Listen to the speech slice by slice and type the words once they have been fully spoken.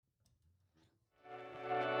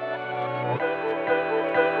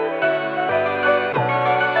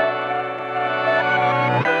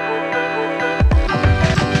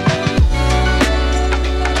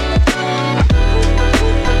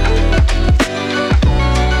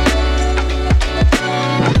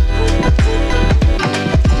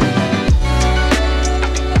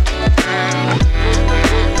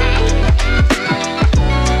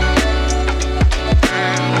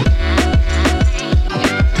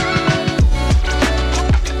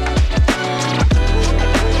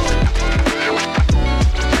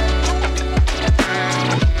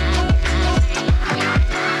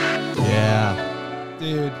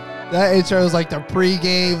That intro is like the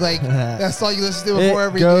pregame, like that song you listen to before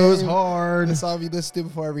every game. It goes game. hard. The song you listen to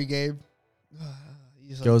before every game.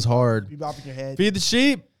 Goes hard. You bopping your head. Feed the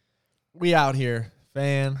sheep. We out here,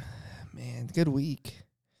 fan. Man, good week.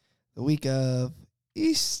 The week of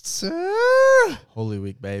Easter. Holy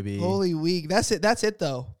Week, baby. Holy Week. That's it. That's it,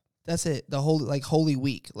 though. That's it. The Holy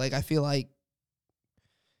Week. Like, I feel like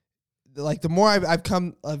the more I've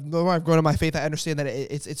come, the more I've grown in my faith, I understand that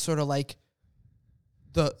it's sort of like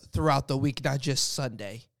throughout the week, not just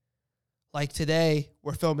Sunday. Like today,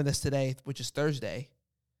 we're filming this today, which is Thursday,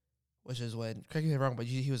 which is when, correct me if I'm wrong, but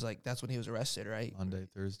he was like, that's when he was arrested, right? Monday,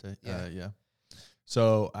 Thursday. Yeah. Yeah.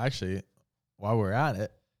 So actually, while we're at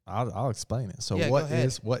it, I'll explain it. So Yeah,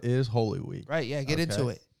 what is Holy Week? Right. Yeah. Get into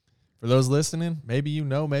it. For those listening, maybe you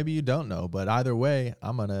know, maybe you don't know, but either way,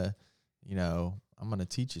 I'm gonna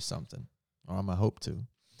teach you something, or I'm gonna hope to.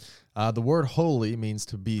 The word holy means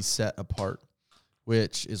to be set apart,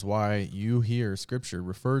 which is why you hear Scripture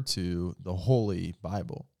referred to the Holy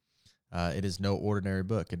Bible. It is no ordinary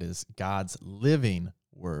book. It is God's living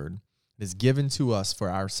word. It is given to us for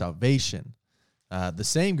our salvation. The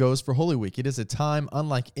same goes for Holy Week. It is a time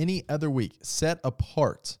unlike any other week, set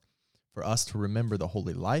apart for us to remember the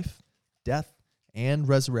holy life, death, and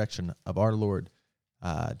resurrection of our Lord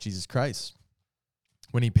Jesus Christ,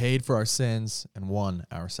 when he paid for our sins and won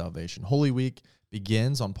our salvation. Holy Week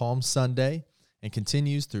begins on Palm Sunday and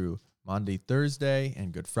continues through Maundy Thursday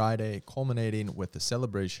and Good Friday, culminating with the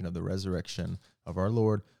celebration of the resurrection of our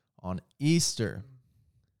Lord on Easter.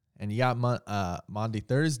 And you got Maundy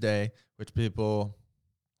Thursday, which people,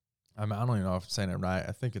 I don't even know if I'm saying it right.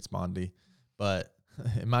 I think it's Maundy, but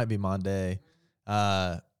it might be Monday,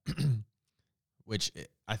 which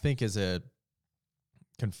I think is a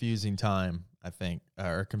confusing time,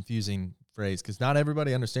 or a confusing phrase, because not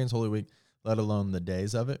everybody understands Holy Week, let alone the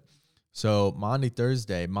days of it. So Maundy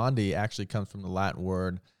Thursday, Maundy actually comes from the Latin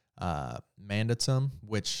word mandatum,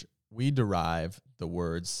 which we derive the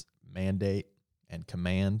words mandate and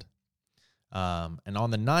command. And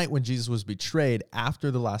on the night when Jesus was betrayed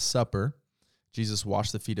after the Last Supper, Jesus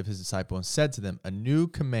washed the feet of his disciples and said to them, "A new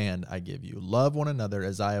command I give you, love one another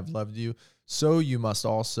as I have loved you, so you must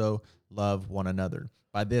also love one another.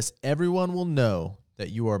 By this everyone will know that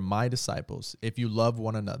you are my disciples, if you love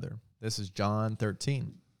one another." This is John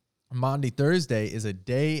 13. Maundy Thursday is a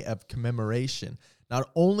day of commemoration, not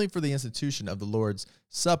only for the institution of the Lord's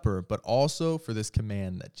Supper, but also for this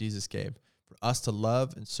command that Jesus gave for us to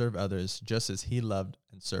love and serve others just as he loved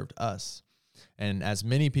and served us. And as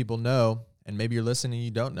many people know, and maybe you're listening and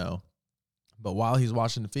you don't know, but while he's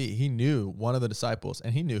washing the feet, he knew one of the disciples,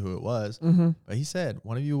 and he knew who it was, but he said,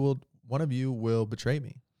 one of you will betray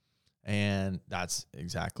me. And that's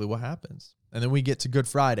exactly what happens. And then we get to Good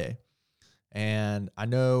Friday. And I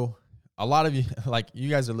know a lot of you, like, you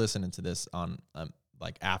guys are listening to this on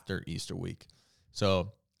like after Easter week,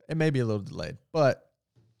 so it may be a little delayed, but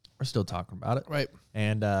we're still talking about it, Right.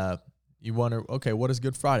 And you wonder, okay, what is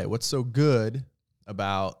Good Friday? What's so good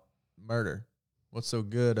about murder? What's so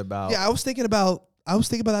good about? Yeah, I was thinking about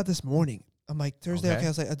that this morning. I'm like, Thursday, okay. I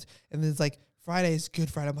was like, and then it's like Friday is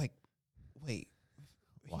Good Friday. I'm like, wait,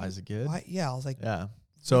 Why is it good? why? Yeah, I was like, Yeah.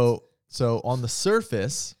 So on the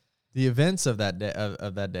surface, the events of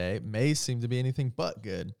that day may seem to be anything but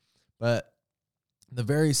good, but the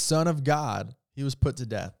very Son of God, he was put to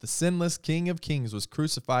death. The sinless King of Kings was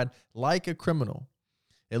crucified like a criminal.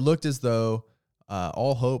 It looked as though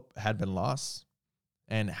all hope had been lost.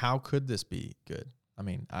 And how could this be good? I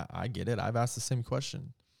mean, I get it. I've asked the same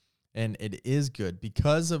question. And it is good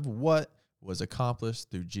because of what was accomplished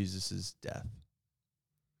through Jesus' death.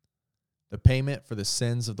 The payment for the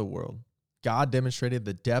sins of the world. God demonstrated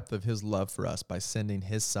the depth of his love for us by sending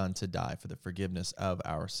his Son to die for the forgiveness of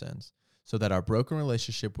our sins, so that our broken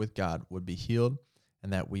relationship with God would be healed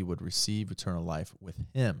and that we would receive eternal life with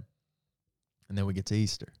him. And then we get to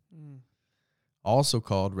Easter, also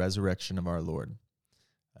called Resurrection of our Lord,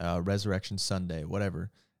 Resurrection Sunday, whatever.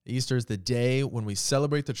 Easter is the day when we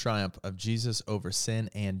celebrate the triumph of Jesus over sin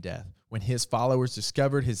and death, when his followers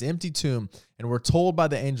discovered his empty tomb and were told by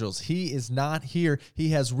the angels, he is not here, he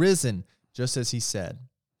has risen, just as he said.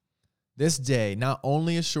 This day not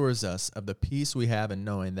only assures us of the peace we have in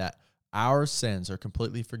knowing that our sins are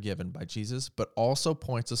completely forgiven by Jesus, but also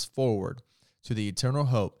points us forward to the eternal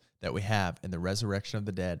hope that we have in the resurrection of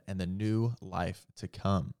the dead and the new life to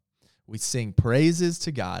come. We sing praises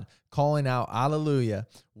to God, calling out Alleluia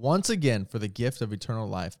once again for the gift of eternal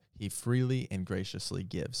life he freely and graciously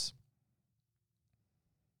gives.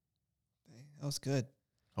 that was good.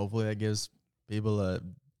 Hopefully that gives people a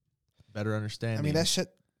better understanding. I mean,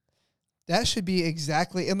 that should be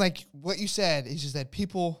exactly, and like what you said is just that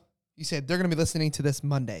people you said they're gonna be listening to this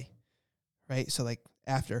Monday, right? So like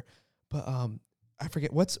after, but I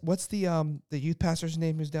forget what's the youth pastor's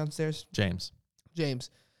name who's downstairs? James.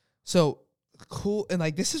 So cool, and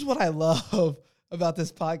like this is what I love about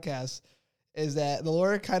this podcast is that the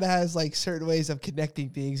Lord kind of has like certain ways of connecting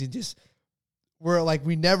things, and just we're like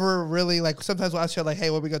we never really like sometimes we'll ask you like, hey,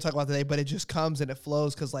 what are we gonna talk about today? But it just comes and it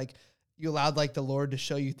flows because like you allowed like the Lord to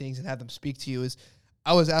show you things and have them speak to you. Is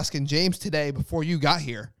I was asking James today before you got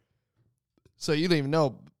here, so you didn't even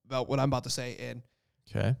know about what I'm about to say, and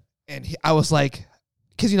Okay. I was like,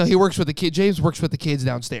 because he works with the kid. James works with the kids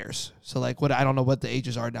downstairs. So like, what I don't know what the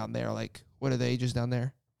ages are down there. Like, what are the ages down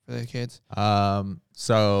there for the kids?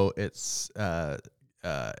 So it's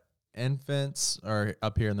infants are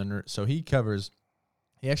up here in the so he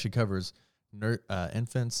actually covers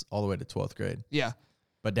infants all the way to 12th grade. Yeah.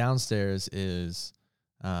 But downstairs is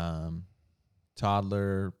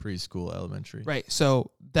toddler, preschool, elementary. Right. So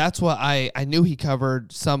that's what I knew he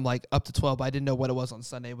covered some like up to 12, but I didn't know what it was on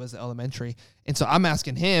Sunday. It was elementary. And so I'm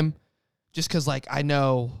asking him just because like I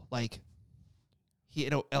know like he,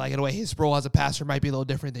 like in a way his role as a pastor might be a little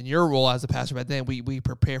different than your role as a pastor, but then we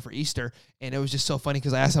prepare for Easter. And it was just so funny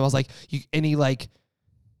because I asked him, I was like, any like,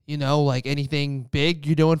 like anything big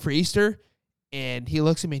you're doing for Easter? And he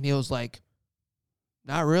looks at me and he was like,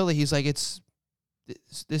 not really. He's like, this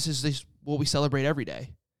is what we celebrate every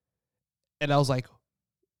day. And I was like,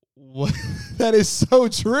 what? That is so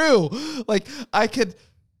true. Like I could,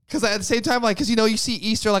 because at the same time, like, because you see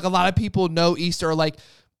Easter, like a lot of people know Easter, like,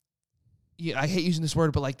 I hate using this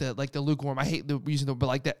word, but like the lukewarm. I hate using the, but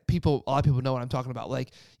like that a lot of people know what I'm talking about.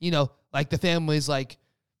 Like, like the families, like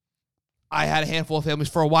I had a handful of families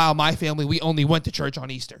for a while. My family, we only went to church on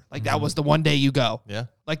Easter. Like that was the one day you go. Yeah.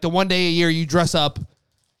 Like the one day a year you dress up,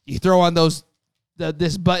 you throw on this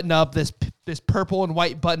button up, this purple and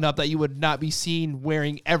white button up that you would not be seen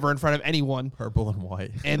wearing ever in front of anyone. Purple and white.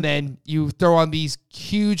 And then you throw on these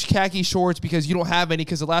huge khaki shorts because you don't have any,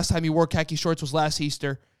 because the last time you wore khaki shorts was last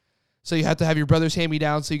Easter. So you have to have your brother's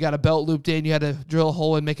hand-me-down. So you got a belt looped in. You had to drill a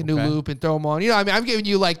hole and make a new loop and throw them on. I'm giving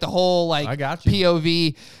you like the whole like I got you.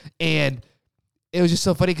 POV. And it was just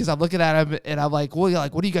so funny because I'm looking at him and I'm like, well,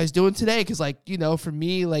 like, what are you guys doing today? Because like, for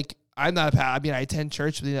me, like, I'm not I attend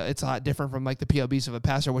church, but it's a lot different from like the POVs of a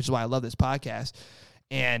pastor, which is why I love this podcast.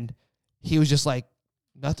 And he was just like,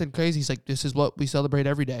 nothing crazy. He's like, this is what we celebrate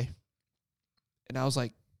every day. And I was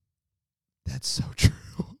like, that's so true.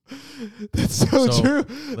 That's so true.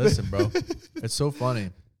 Listen, bro, it's so funny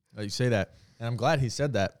that you say that. And I'm glad he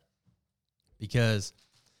said that because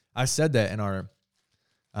I said that in our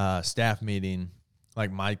staff meeting,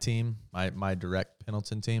 like my team, my direct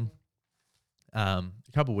Pendleton team, a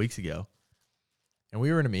couple weeks ago. And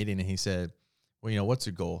we were in a meeting and he said, well, what's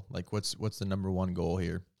your goal? Like, what's the number one goal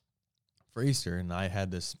here for Easter? And I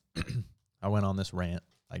had this, I went on this rant,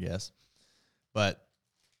 I guess.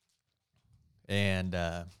 And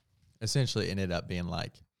essentially ended up being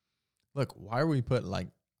like, look, why are we putting like,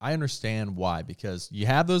 I understand why, because you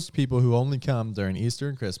have those people who only come during Easter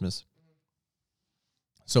and Christmas.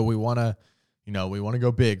 So we want to, we want to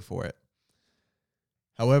go big for it.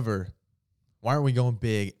 However, why aren't we going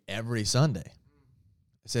big every Sunday?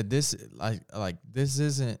 I said this, like this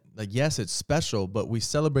isn't like, yes, it's special, but we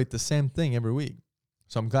celebrate the same thing every week.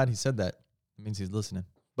 So I'm glad he said that. It means he's listening.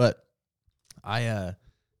 But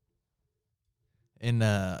in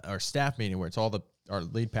our staff meeting where it's all our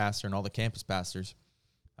lead pastor and all the campus pastors,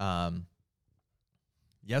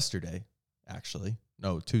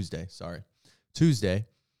 Tuesday,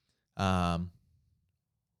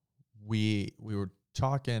 we were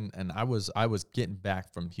talking, and I was getting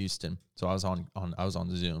back from Houston, so I was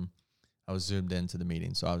on Zoom. I was zoomed into the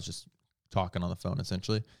meeting, so I was just talking on the phone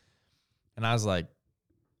essentially. And I was like,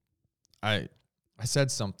 I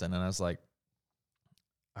said something, and I was like,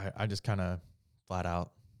 I just kind of flat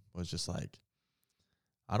out was just like,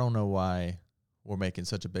 I don't know why we're making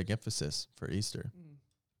such a big emphasis for Easter.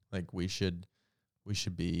 Like we should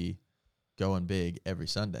be going big every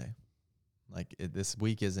Sunday. Like this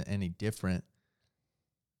week isn't any different.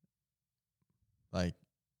 Like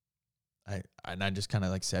I just kind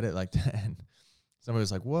of like said it like that, and somebody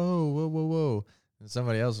was like, whoa. And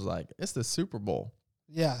somebody else was like, it's the Super Bowl.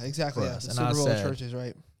 Yeah, exactly. Yeah. The Super Bowl churches,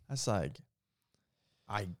 right? That's like,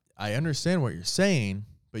 I understand what you're saying,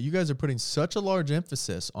 but you guys are putting such a large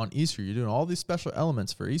emphasis on Easter. You're doing all these special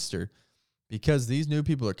elements for Easter because these new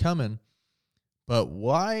people are coming. But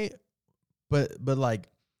why? But like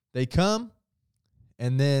they come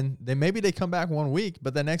and then maybe they come back 1 week,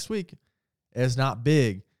 but the next week it's not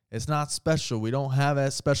big. It's not special. We don't have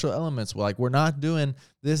as special elements. We're not doing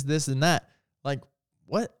this, and that. Like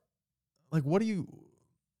what? Like what do you?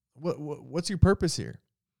 what's your purpose here?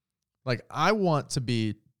 Like, I want to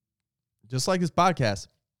be, just like this podcast,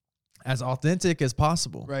 as authentic as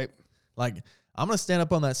possible. Right. Like, I'm going to stand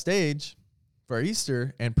up on that stage for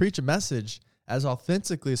Easter and preach a message as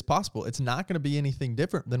authentically as possible. It's not going to be anything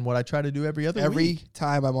different than what I try to do every other week.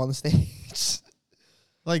 Time I'm on the stage.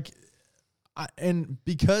 Like, and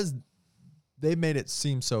because they made it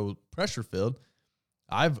seem so pressure-filled,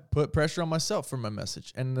 I've put pressure on myself for my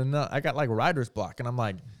message. And then I got like writer's block, and I'm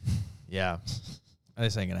like, yeah,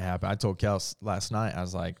 this ain't going to happen. I told Kels last night, I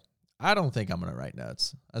was like, I don't think I'm going to write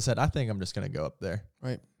notes. I said, I think I'm just going to go up there.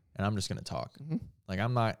 Right. And I'm just going to talk. Mm-hmm. Like,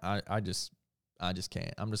 I'm not, I just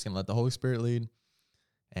can't. I'm just going to let the Holy Spirit lead.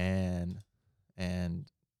 And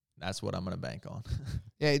that's what I'm going to bank on.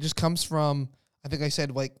 Yeah, it just comes from, I think I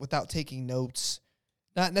said, like, without taking notes.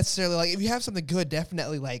 Not necessarily, like, if you have something good,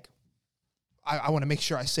 definitely, like, I want to make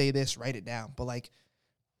sure I say this, write it down. But, like,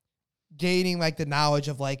 gaining, like, the knowledge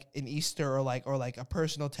of, like, an Easter or a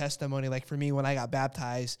personal testimony. Like, for me, when I got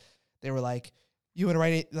baptized, they were like, you want to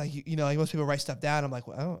write it, like, you know, like, most people write stuff down. I'm like,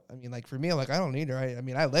 well, I mean, like, for me, I'm like, I don't need to write it. I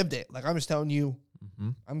mean, I lived it. Like, I'm just telling you,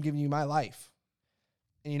 I'm giving you my life.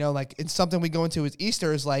 And, you know, like, it's something we go into with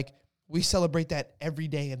Easter is, like, we celebrate that every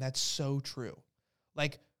day, and that's so true.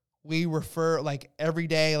 Like, we refer, like, every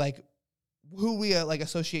day, like, who we, like,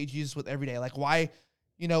 associate Jesus with every day. Like, why,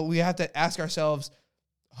 you know, we have to ask ourselves,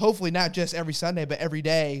 hopefully not just every Sunday, but every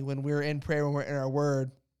day when we're in prayer, when we're in our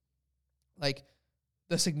word, like,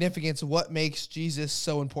 the significance of what makes Jesus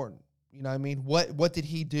so important. You know what I mean? What did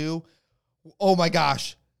he do? Oh my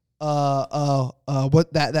gosh.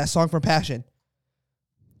 What that song from Passion.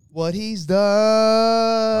 What he's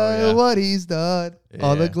done, what he's done. Yeah.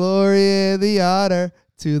 All the glory and the honor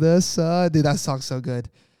to the Son. Dude, that song's so good.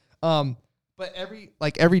 But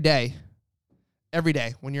every day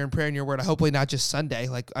when you're in prayer in your word, hopefully not just Sunday.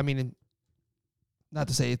 Like, I mean, not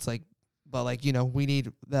to say it's like, but like, you know, we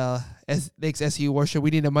need makes SU worship.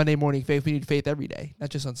 We need a Monday morning faith. We need faith every day, not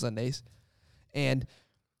just on Sundays. And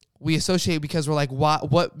we associate because we're like,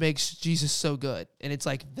 what makes Jesus so good? And it's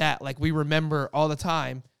like that, like we remember all the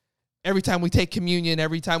time, every time we take communion,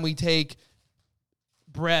 every time we take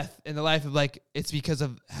breath in the life of, like, it's because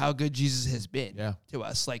of how good Jesus has been to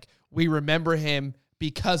us. Like, we remember him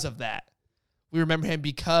because of that. We remember him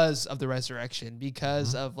because of the resurrection,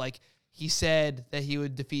 because of, like, he said that he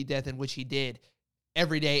would defeat death, in which he did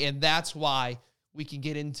every day. And that's why we can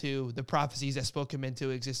get into the prophecies that spoke him into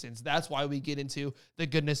existence. That's why we get into the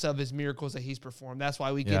goodness of his miracles that he's performed. That's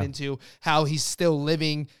why we get into how he's still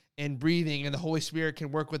living and breathing, and the Holy Spirit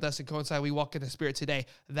can work with us and coincide. We walk in the Spirit today.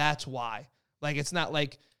 That's why. Like, it's not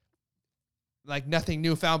like nothing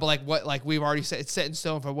new found, but like what, like we've already said, it's set in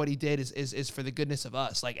stone for what he did is for the goodness of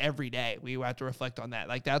us. Like, every day we have to reflect on that.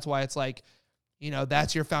 Like, that's why it's like, you know,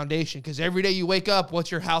 that's your foundation. Because every day you wake up,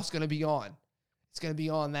 what's your house going to be on? It's going to be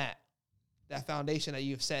on that foundation that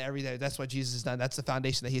you've set every day. That's what Jesus has done. That's the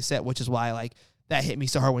foundation that he set, which is why, like, that hit me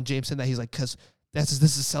so hard when James said that. He's like, because this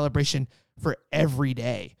is a celebration for every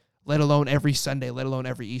day, let alone every Sunday, let alone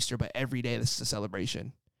every Easter, but every day this is a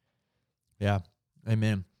celebration. Yeah.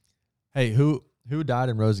 Amen. Hey, who died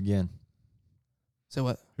and rose again? So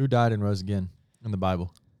what? Who died and rose again in the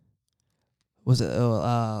Bible? Was it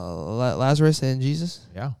Lazarus and Jesus?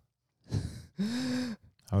 Yeah. That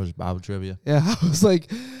was Bible trivia. Yeah, that's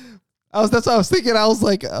what I was thinking. I was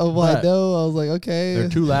like, oh, well, I know. I was like, okay. There are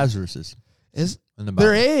two Lazaruses in the Bible.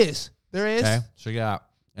 There is. Okay, so you got,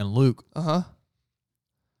 in Luke. In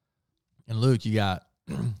Luke, you got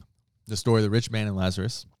the story of the rich man and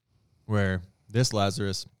Lazarus, where this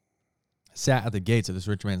Lazarus sat at the gates of this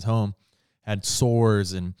rich man's home, had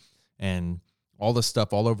sores and all this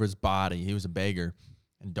stuff all over his body. He was a beggar,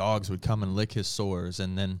 and dogs would come and lick his sores,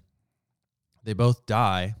 and then they both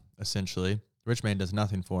die, essentially. The rich man does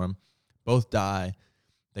nothing for him. Both die.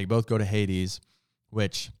 They both go to Hades,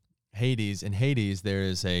 which in Hades,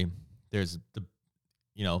 there's the,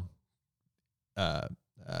 you know,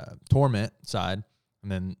 torment side,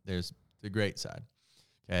 and then there's the great side.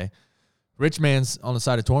 Okay. Rich man's on the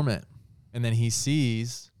side of torment, and then he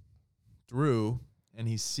sees through, and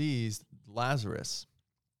he sees Lazarus,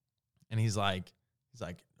 and he's like,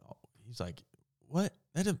 what?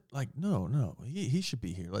 That didn't, like, no, he should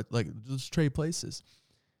be here. Like, let's trade places.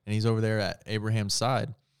 And he's over there at Abraham's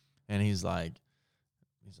side, and he's like,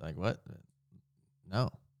 what? No,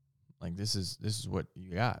 like, this is what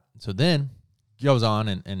you got. So then he goes on,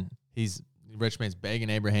 and the rich man's begging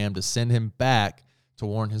Abraham to send him back to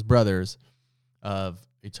warn his brothers of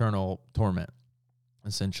eternal torment,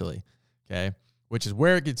 essentially. Okay. Which is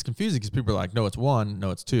where it gets confusing, because people are like, no, it's one, no,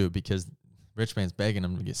 it's two, because rich man's begging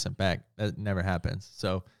him to get sent back. That never happens.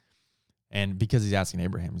 So And because he's asking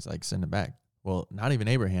Abraham, he's like, send it back. Well, not even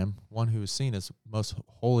Abraham, one who is seen as most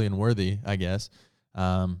holy and worthy, I guess,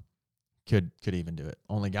 could even do it.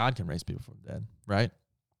 Only God can raise people from the dead, right?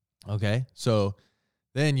 Okay, so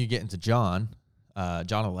then you get into John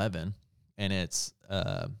 11, and it's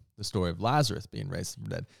the story of Lazarus being raised from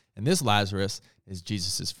the dead. And this Lazarus is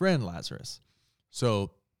Jesus' friend Lazarus.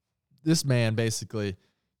 So this man basically,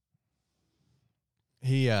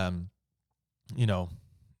 he,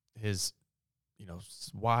 his,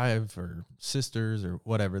 wife or sisters or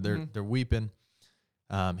whatever, they're weeping.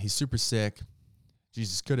 He's super sick.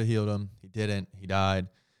 Jesus could have healed him. He didn't. He died.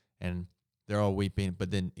 And they're all weeping.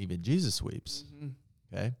 But then even Jesus weeps.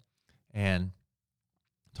 Okay? And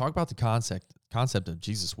talk about the concept of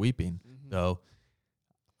Jesus weeping, though.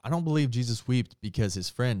 I don't believe Jesus wept because his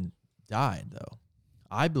friend died, though.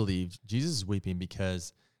 I believe Jesus is weeping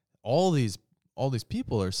because all these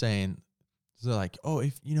people are saying, so they're like, oh,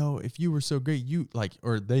 if you were so great,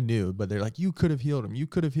 or they knew, but they're like, you could have healed him. You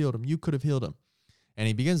could have healed him. You could have healed him. And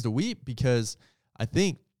he begins to weep because I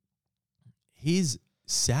think he's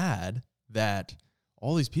sad that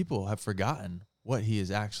all these people have forgotten what he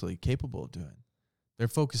is actually capable of doing. They're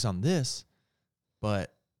focused on this,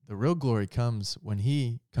 but the real glory comes when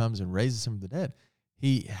he comes and raises him from the dead.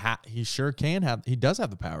 He does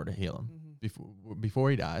have the power to heal him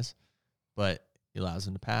before he dies, but he allows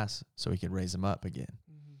him to pass so he can raise him up again.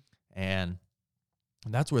 And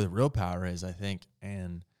that's where the real power is, I think.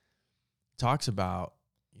 And talks about,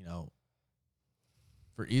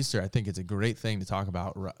 for Easter, I think it's a great thing to talk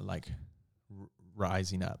about,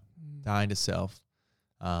 rising up, dying to self,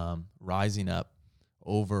 rising up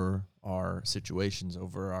over our situations,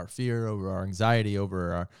 over our fear, over our anxiety,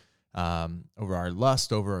 over our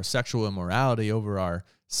lust, over our sexual immorality, over our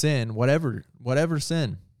sin, whatever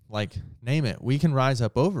sin, like name it, we can rise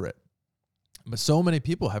up over it. But so many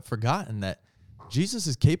people have forgotten that Jesus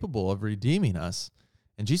is capable of redeeming us,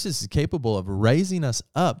 and Jesus is capable of raising us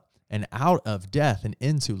up and out of death and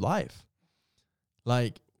into life.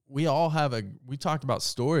 Like, we talked about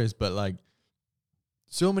stories, but like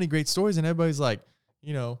so many great stories, and everybody's like,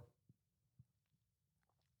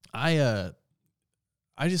 I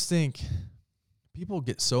just think people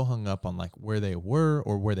get so hung up on like where they were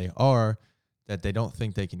or where they are that they don't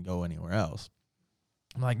think they can go anywhere else.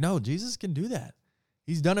 I'm like, no, Jesus can do that.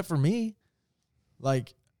 He's done it for me.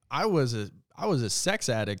 Like, I was a sex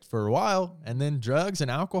addict for a while, and then drugs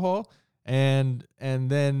and alcohol, and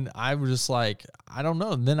then I was just like, I don't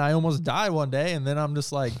know. And then I almost died one day, and then I'm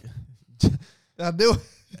just like, I'll do it.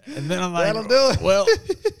 And then I'm like, that'll do it. Well,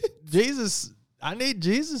 Jesus, I need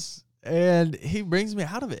Jesus, and he brings me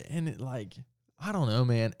out of it. And it, like, I don't know,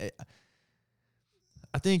 man.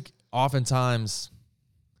 I think oftentimes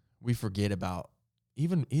we forget about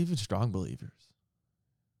even strong believers.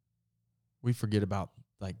 We forget about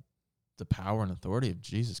like the power and authority of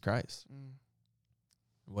Jesus Christ.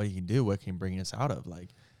 What he can do, what can bring us out of. Like,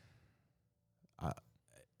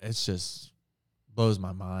 it's just blows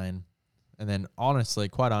my mind. And then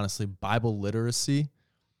quite honestly, Bible literacy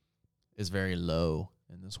is very low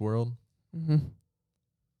in this world.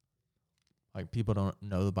 Like, people don't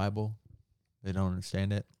know the Bible. They don't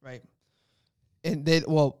understand it. Right. And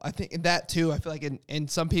I think in that too, I feel like in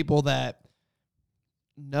some people that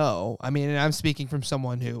know, I mean, and I'm speaking from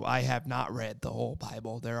someone who I have not read the whole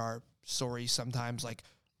Bible. There are stories sometimes like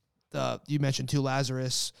you mentioned too,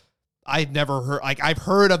 Lazarus. I've never heard, like, I've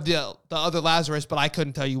heard of the other Lazarus, but I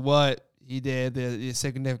couldn't tell you what he did, the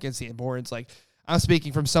significance, the importance. Like, I'm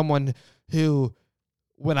speaking from someone who,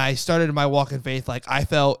 when I started my walk in faith, like, I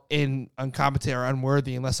felt incompetent or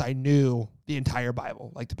unworthy unless I knew the entire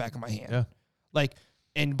Bible, like the back of my hand. Yeah. Like,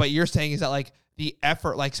 but you're saying is that like the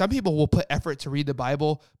effort, like some people will put effort to read the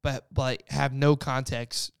Bible, but have no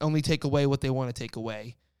context, only take away what they want to take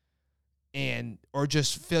away. Or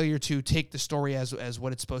just failure to take the story as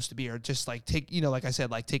what it's supposed to be, or just like like I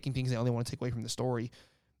said, like taking things they only want to take away from the story.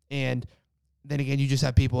 And then again, you just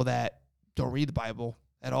have people that don't read the Bible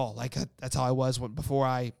at all. Like, that's how I was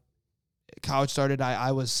before college started.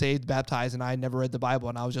 I was saved, baptized, and I never read the Bible.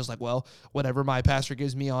 And I was just like, well, whatever my pastor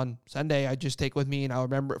gives me on Sunday, I just take with me, and I'll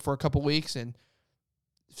remember it for a couple weeks. And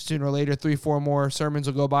sooner or later, 3-4 more sermons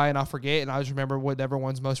will go by, and I'll forget. And I'll just remember whatever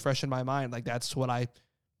one's most fresh in my mind. Like, that's what I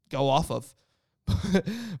go off of.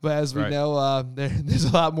 But as we know, there's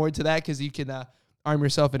a lot more to that, because you can arm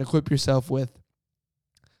yourself and equip yourself with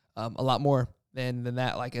a lot more than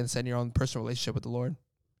that, like, and send your own personal relationship with the Lord.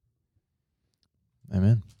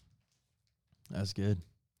 Amen. That's good.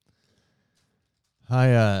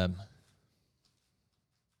 I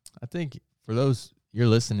think for those you're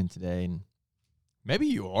listening today, and maybe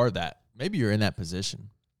you are that, maybe you're in that position,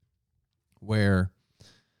 where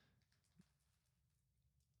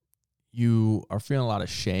you are feeling a lot of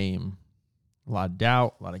shame, a lot of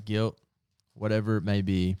doubt, a lot of guilt, whatever it may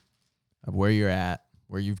be, of where you're at,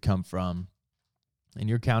 where you've come from, and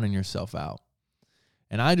you're counting yourself out.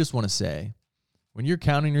 And I just want to say, when you're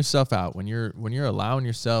counting yourself out, when you're allowing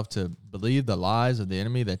yourself to believe the lies of the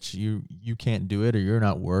enemy that you can't do it, or you're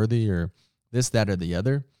not worthy, or this, that, or the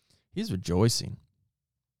other, he's rejoicing.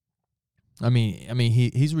 I mean,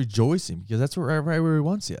 he's rejoicing because that's right where he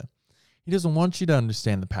wants you. He doesn't want you to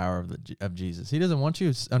understand the power of Jesus. He doesn't want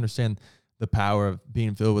you to understand the power of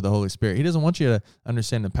being filled with the Holy Spirit. He doesn't want you to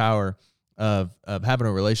understand the power of having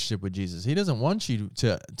a relationship with Jesus. He doesn't want you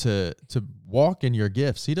to walk in your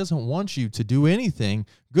gifts. He doesn't want you to do anything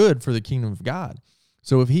good for the kingdom of God.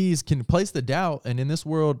 So if he can place the doubt, and in this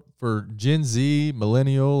world for Gen Z,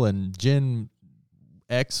 Millennial, and Gen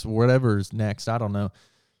X, whatever's next, I don't know,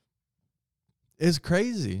 it's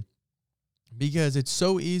crazy because it's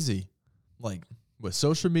so easy. Like with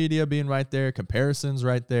social media being right there, comparisons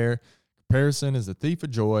right there. Comparison is the thief of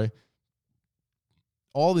joy.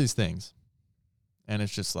 All these things. And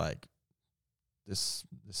it's just like, this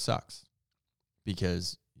sucks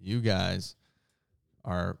because you guys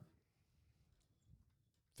are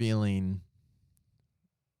feeling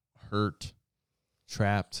hurt,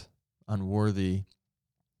 trapped, unworthy,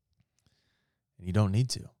 and you don't need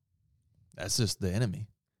to. That's just the enemy,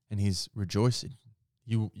 and he's rejoicing.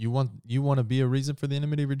 You want to be a reason for the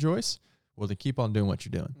enemy to rejoice? Well, then keep on doing what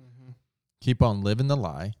you're doing. Mm-hmm. Keep on living the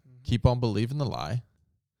lie. Mm-hmm. Keep on believing the lie.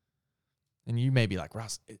 And you may be like,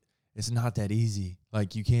 Ross, it's not that easy.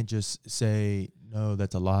 Like, you can't just say, no,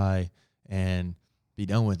 that's a lie, and be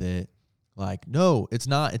done with it. Like, no, it's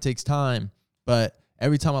not. It takes time. But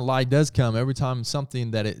every time a lie does come, every time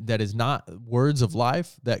something that is not words of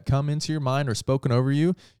life that come into your mind or spoken over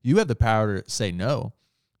you, you have the power to say no.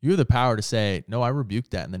 You have the power to say, no, I rebuke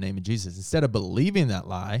that in the name of Jesus. Instead of believing that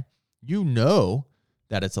lie, you know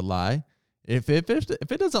that it's a lie. If it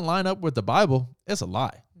doesn't line up with the Bible, it's a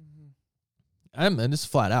lie. Mm-hmm. And it's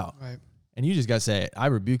flat out. Right. And you just got to say, I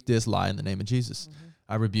rebuke this lie in the name of Jesus. Mm-hmm.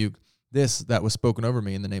 I rebuke this that was spoken over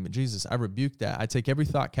me in the name of Jesus. I rebuke that. I take every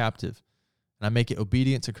thought captive and I make it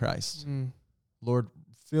obedient to Christ. Mm. Lord,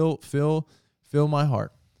 fill my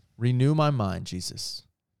heart. Renew my mind, Jesus.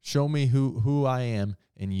 Show me who I am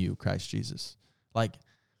in you, Christ Jesus. Like,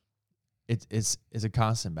 it's a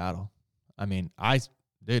constant battle. I mean, I'm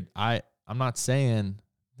not saying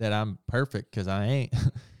that I'm perfect because I ain't.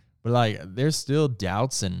 But like, there's still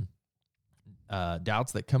doubts and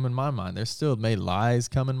doubts that come in my mind. There's still lies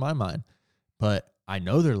come in my mind, but I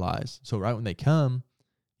know they're lies. So right when they come,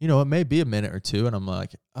 it may be a minute or two, and I'm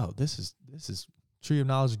like, oh, this is tree of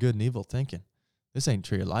knowledge of good and evil thinking. This ain't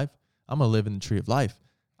tree of life. I'm gonna live in the tree of life.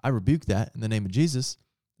 I rebuke that in the name of Jesus,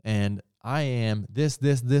 and I am this,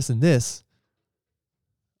 and this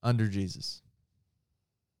under Jesus.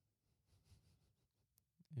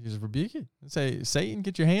 You just rebuke it and say, Satan,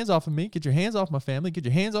 get your hands off of me. Get your hands off my family. Get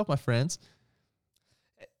your hands off my friends.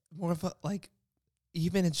 More of a, like,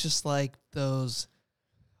 even it's just like those,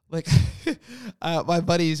 like, my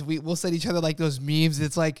buddies, we'll send each other like those memes.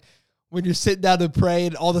 It's like when you're sitting down to pray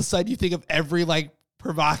and all of a sudden you think of every like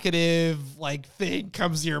provocative like thing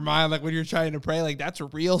comes to your mind. Like when you're trying to pray, like that's a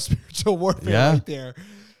real spiritual warfare right there.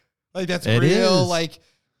 Like that's real. Is. Like,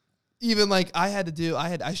 even like I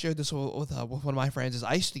shared this with one of my friends, is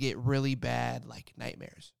I used to get really bad like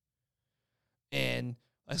nightmares. And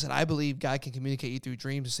like I said, I believe God can communicate you through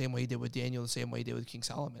dreams the same way he did with Daniel, the same way he did with King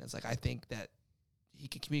Solomon. It's like, I think that he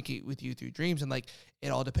can communicate with you through dreams, and like it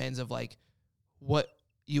all depends of like what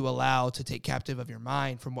you allow to take captive of your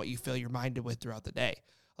mind from what you fill your mind with throughout the day.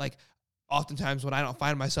 Like oftentimes when I don't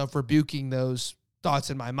find myself rebuking those thoughts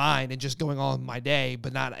in my mind and just going on my day,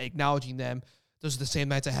 but not acknowledging them, those are the same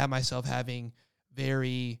nights I have myself having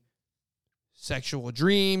very sexual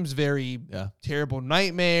dreams, very terrible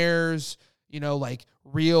nightmares, like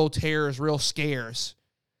real terrors, real scares.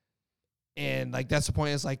 And like, that's the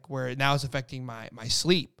point, is like where now it's affecting my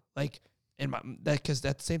sleep. Like, because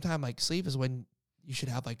at the same time, like sleep is when you should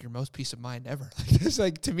have like your most peace of mind ever. Like, it's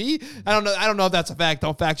like, to me, I don't know if that's a fact.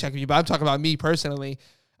 Don't fact check me, but I'm talking about me personally.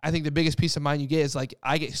 I think the biggest peace of mind you get is like,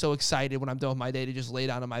 I get so excited when I'm done with my day to just lay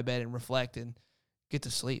down on my bed and reflect and get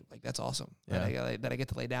to sleep. Like, that's awesome. Yeah. That I get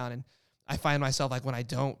to lay down. And I find myself like when I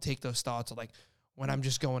don't take those thoughts, or like when I'm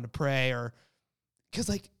just going to pray, or because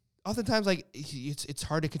like oftentimes like it's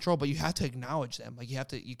hard to control, but you have to acknowledge them. Like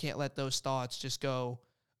you can't let those thoughts just go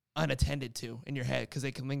unattended to in your head, because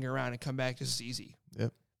they can linger around and come back just as easy.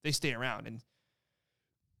 Yep. They stay around. And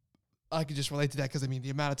I can just relate to that, because I mean, the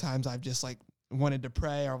amount of times I've just like wanted to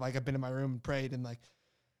pray, or like I've been in my room and prayed, and like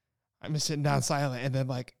I'm just sitting down silent, and then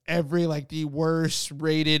like every like the worst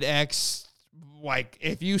rated X, like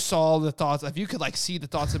if you saw the thoughts, if you could like see the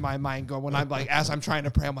thoughts in my mind going when I'm like as I'm trying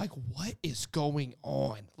to pray, I'm like, what is going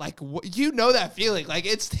on? Like you know that feeling, like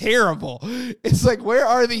it's terrible. It's like where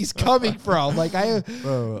are these coming from? Like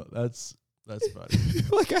bro, that's funny.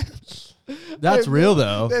 like That's real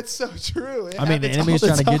though. That's so true. I mean, the enemy is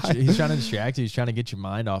trying to get you. He's trying to distract you. He's trying to get your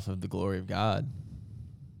mind off of the glory of God.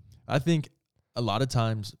 I think a lot of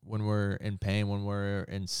times when we're in pain, when we're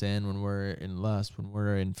in sin, when we're in lust, when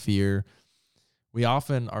we're in fear, we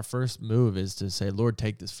often, our first move is to say, Lord,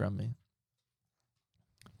 take this from me.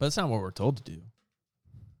 But that's not what we're told to do.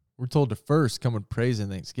 We're told to first come with praise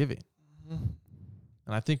and thanksgiving. Mm-hmm.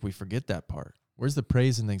 And I think we forget that part. Where's the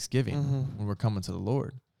praise and thanksgiving when we're coming to the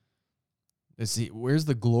Lord? Where's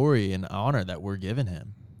the glory and honor that we're giving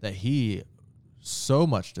him that he so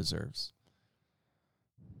much deserves?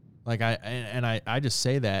 Like I just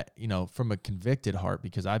say that, from a convicted heart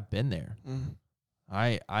because I've been there.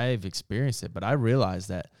 I've experienced it, but I realize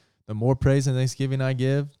that the more praise and thanksgiving I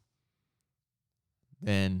give,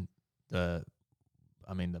 then the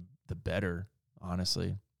better,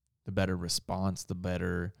 honestly, the better response, the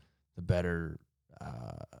better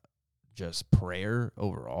just prayer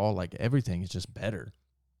overall. Like everything is just better.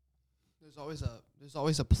 There's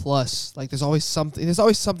always a plus. Like there's always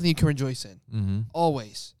something you can rejoice in. Mm-hmm.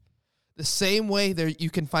 Always. The same way there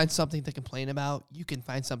you can find something to complain about, you can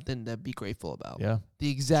find something to be grateful about. Yeah.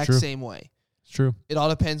 The exact same way. It's true. It all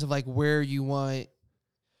depends of like where you want.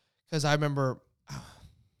 Because I remember, I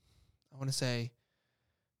want to say,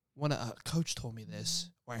 when a coach told me this,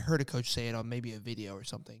 or I heard a coach say it on maybe a video or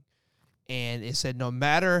something, and it said, no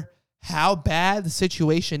matter how bad the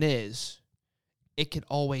situation is, it can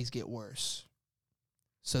always get worse.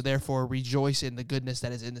 So therefore, rejoice in the goodness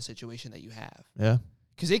that is in the situation that you have. Yeah.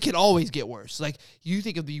 Because it can always get worse. Like, you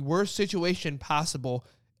think of the worst situation possible,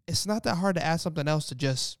 it's not that hard to add something else to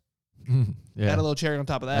just add a little cherry on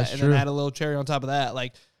top of that. That's and true. Then add a little cherry on top of that.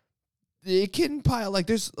 Like, it can pile, like,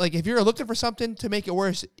 there's, like, if you're looking for something to make it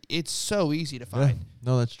worse, it's so easy to find. Yeah.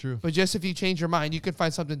 No, that's true. But just if you change your mind, you can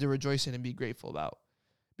find something to rejoice in and be grateful about.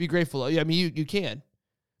 Be grateful. I mean, you can.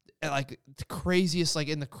 And like, the craziest, like,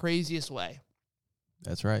 in the craziest way.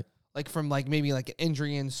 That's right. Like, from, like, maybe, like, an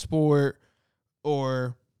injury in sport,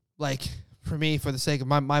 or, like, for me, for the sake of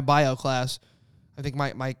my bio class, I think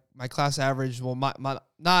my class average, well, my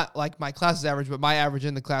not like my class is average, but my average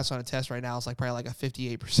in the class on a test right now is like probably like a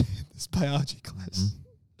 58% this biology class.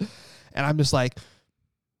 Mm-hmm. And I'm just like,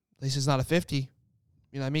 at least it's not a 50. You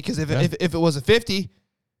know what I mean? Because if it was a 50,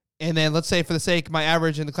 and then let's say for the sake, my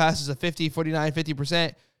average in the class is a 50, 49,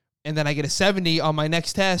 50%, and then I get a 70 on my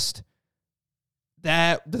next test,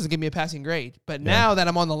 that doesn't give me a passing grade. But now that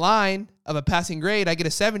I'm on the line of a passing grade, I get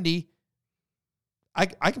a 70, I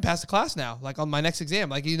can pass the class now, like on my next exam.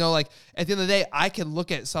 Like, like at the end of the day, I can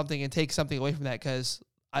look at something and take something away from that because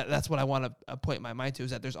that's what I want to point my mind to,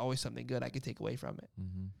 is that there's always something good I can take away from it.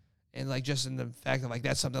 Mm-hmm. And like just in the fact that like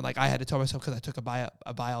that's something like I had to tell myself because I took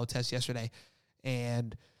a bio test yesterday,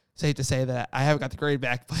 and safe to say that I haven't got the grade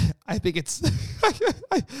back, but I think it's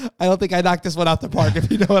I don't think I knocked this one out the park, if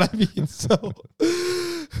you know what I mean. So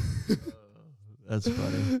that's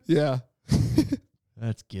funny. Yeah.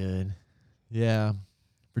 That's good. Yeah.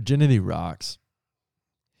 Virginity rocks.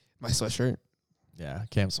 My sweatshirt. Yeah.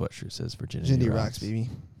 Cam Sweatshirt says Virginity rocks, baby.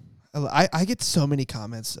 I get so many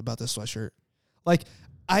comments about this sweatshirt. Like,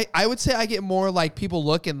 I would say I get more like people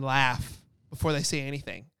look and laugh before they say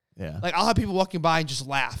anything. Yeah. Like, I'll have people walking by and just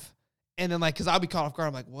laugh. And then, like, because I'll be caught off guard.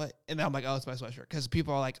 I'm like, what? And then I'm like, oh, it's my sweatshirt. Because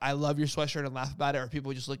people are like, I love your sweatshirt, and laugh about it. Or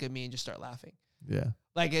people just look at me and just start laughing. Yeah.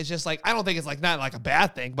 Like, it's just like, I don't think it's like not like a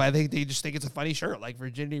bad thing, but I think they just think it's a funny shirt. Like,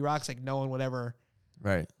 Virginity rocks. Like, no one would ever.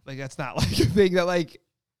 Right. Like, that's not like a thing that like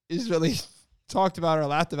is really talked about or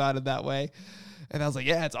laughed about in that way. And I was like,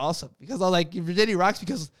 yeah, it's awesome. Because I like Virginity rocks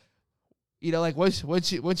because, like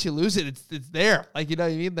once you lose it, it's there. Like, you know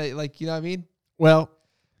what I mean? Like, you know what I mean? Well,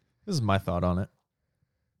 this is my thought on it.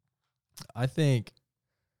 I think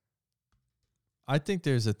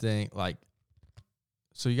there's a thing like,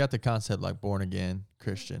 so you got the concept like born again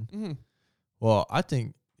Christian. Mm-hmm. Well, I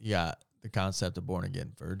think you got the concept of born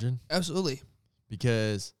again virgin. Absolutely.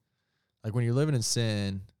 Because like when you're living in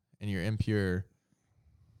sin and you're impure,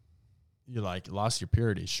 you like lost your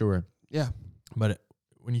purity, sure. Yeah. But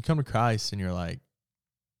when you come to Christ and you're like,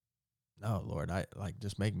 no, Lord, I like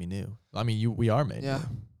just make me new. I mean, we are made new.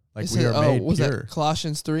 Like we are made was pure. That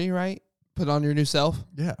Colossians 3, right? Put on your new self.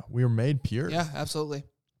 Yeah, we were made pure. Yeah, absolutely.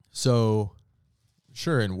 So,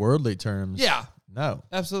 sure, in worldly terms, yeah, no,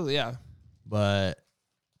 absolutely, yeah. But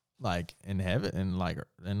like in heaven,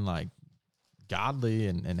 and like godly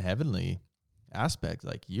and heavenly aspect.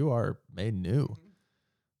 Like, you are made new.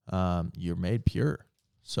 You're made pure.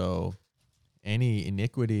 So any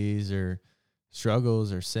iniquities or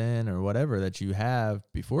struggles or sin or whatever that you have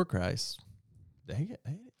before Christ, they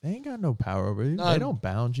ain't got no power over you. None. They don't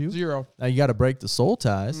bound you. Zero. Now you got to break the soul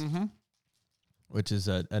ties, Mm-hmm. which is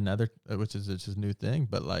which is just a new thing.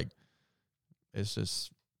 But like, it's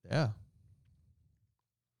just, yeah.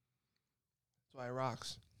 That's why it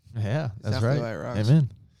rocks. Yeah, that's definitely right. why it rocks.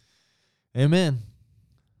 Amen. Amen.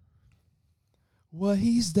 What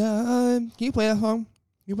he's done. Can you play that song?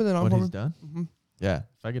 Can you put that on What for he's me? done? Mm-hmm. Yeah.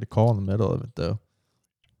 If I get a call in the middle of it, though,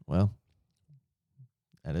 well,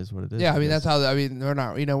 that is what it is. Yeah, I mean guess. that's how. I mean, we're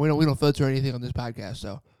not. You know, we don't filter anything on this podcast.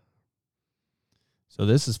 So So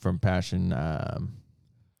this is from Passion, the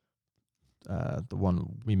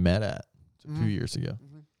one we met at 2 years ago.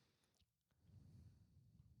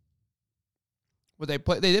 But they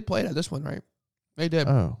did play it at this one, right? They did.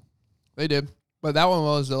 Oh, They did. But that one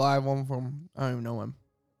was the live one from, I don't even know when.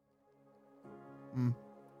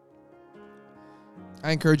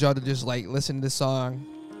 I encourage y'all to just like listen to this song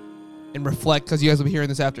and reflect, because you guys will be hearing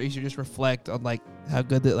this after Easter. Just reflect on like how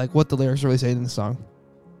good, like what the lyrics really say in the song.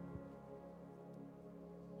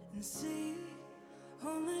 And see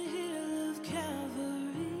on the hill of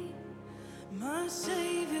Calvary, my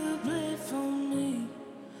Savior bled for me,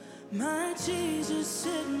 my Jesus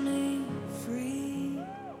set me free.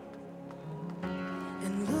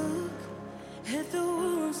 And look at the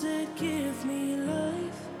wounds that give me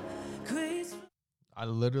life, grace. I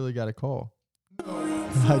literally got a call.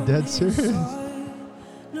 I'm dead serious.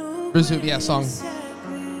 Resume, yeah, song.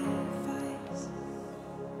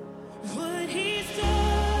 What he's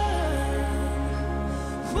done,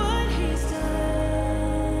 what he's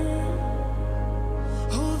done.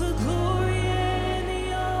 Oh, the glory and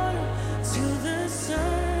the honor to the Son.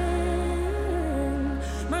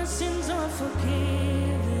 My sins are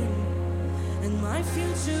forgiven, and my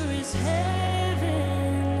future is heaven.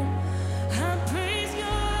 I praise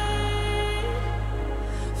God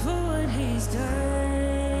for what he's done.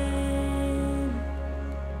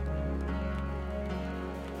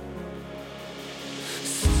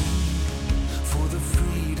 For the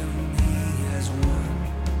freedom he has won,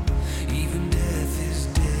 even death is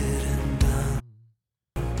dead and done.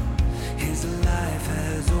 His life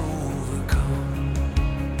has overcome.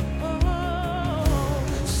 Oh,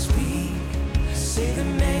 speak, say the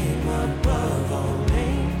name above all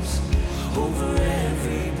names, over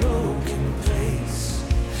every broken place.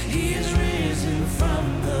 He is risen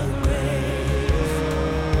from the grave.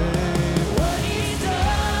 What he's done,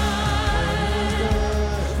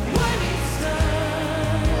 what he's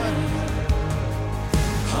done.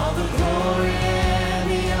 All the glory and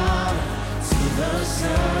the honor to the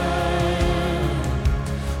Son.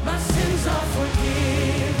 My sins are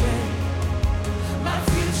forgiven, my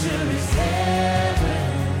future is heaven.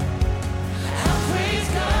 I praise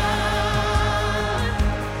God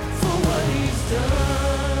for what he's done.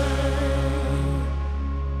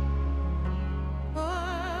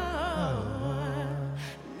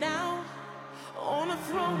 Now, on a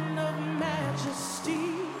throne of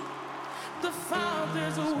majesty, the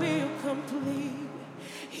Father's will complete.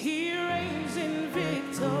 He reigns in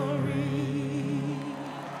victory.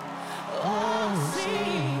 Oh,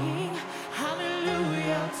 sing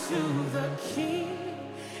hallelujah to the King.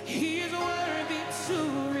 He is worthy to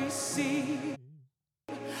receive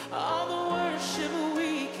all the worship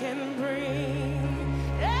we can bring.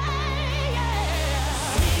 Yeah, yeah.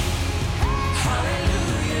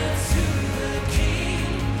 Hallelujah to the King.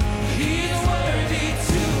 He is worthy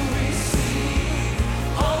to receive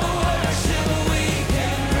all the worship we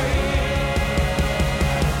can bring.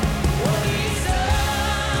 What he's done,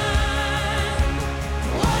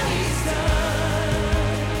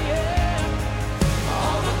 yeah.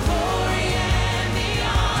 All the glory and the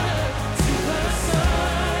honor to the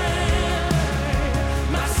Son.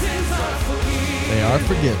 My sins are forgiven. They are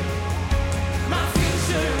forgiven. My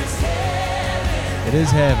future is heaven. It is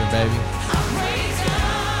heaven, baby. I praise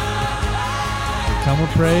God. So come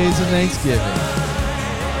with praise and thanksgiving.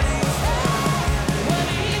 What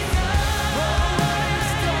he's done,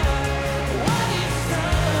 what he's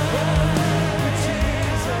done.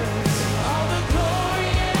 Jesus, all the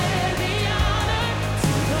glory and the honor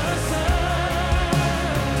to the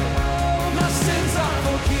Son. My sins are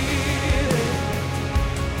forgiven.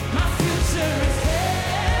 My future is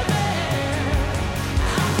heaven. I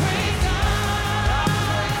praise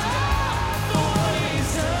God for what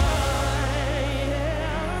he's done.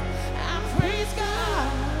 I praise God.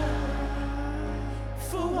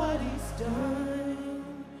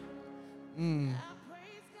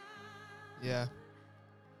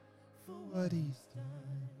 What he's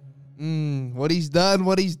done. What he's done,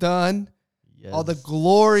 what he's done. Yes. All the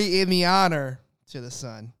glory and the honor to the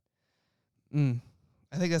Son.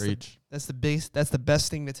 I think Preach. that's the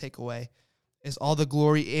best thing to take away, is all the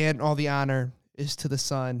glory and all the honor is to the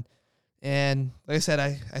Son. And like I said,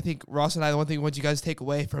 I think Ross and I, the one thing I want you guys to take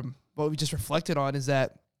away from what we just reflected on is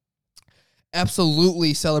that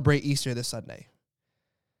absolutely celebrate Easter this Sunday.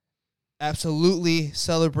 Absolutely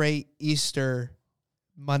celebrate Easter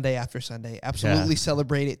Monday after Sunday. Absolutely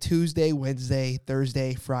celebrate it Tuesday, Wednesday,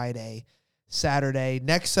 Thursday, Friday, Saturday,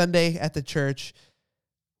 next Sunday at the church.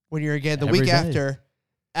 When you're again the Every week day. after,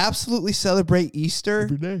 absolutely celebrate Easter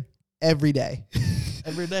day. every day.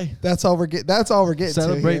 Every day. That's all we're getting. That's all we're getting.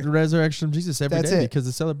 Celebrate to the here. resurrection of Jesus every day, That's it. because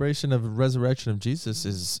the celebration of the resurrection of Jesus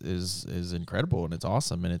is incredible, and it's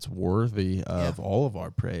awesome, and it's worthy of all of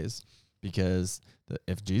our praise, because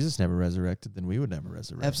if Jesus never resurrected, then we would never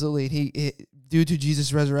resurrect. Absolutely. He due to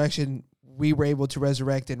Jesus' resurrection, we were able to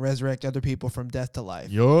resurrect other people from death to life.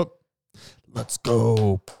 Yup. Let's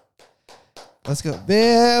go. Let's go.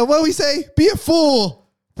 Man, what do we say? Be a fool.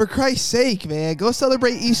 For Christ's sake, man. Go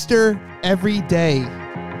celebrate Easter every day.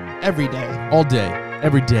 Every day. All day.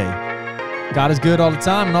 Every day. God is good all the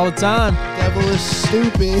time and all the time. Devil is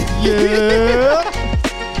stupid. Yeah.